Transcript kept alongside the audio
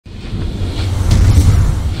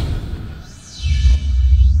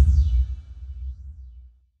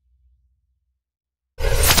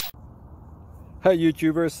Hey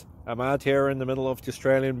YouTubers, I'm out here in the middle of the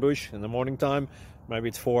Australian bush in the morning time. Maybe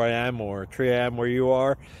it's 4 a.m. or 3 a.m. where you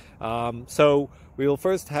are. So we will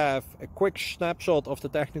first have a quick snapshot of the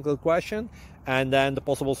technical question and then the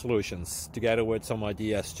possible solutions, together with some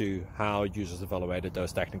ideas to how users evaluated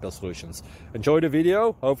those technical solutions. Enjoy the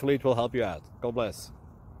video, hopefully it will help you out. God bless.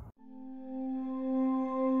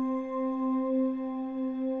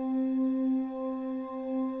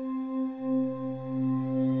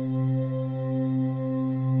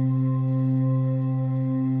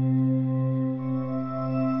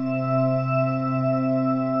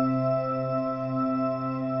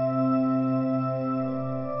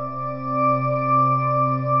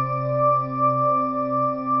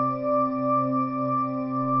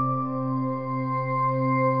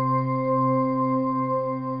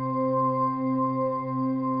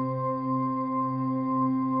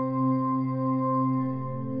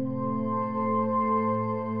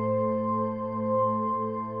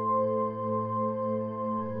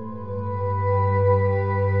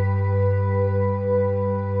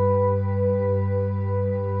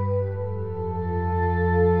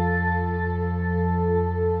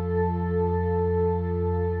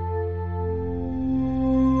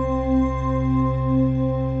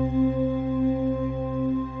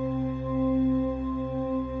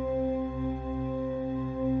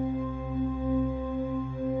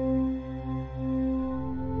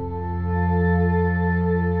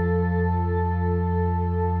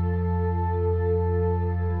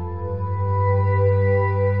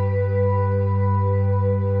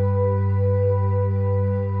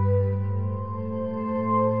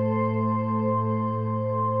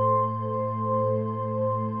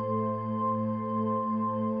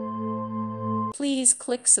 Please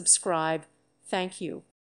click subscribe. Thank you.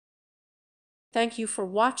 Thank you for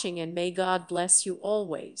watching, and may God bless you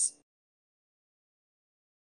always.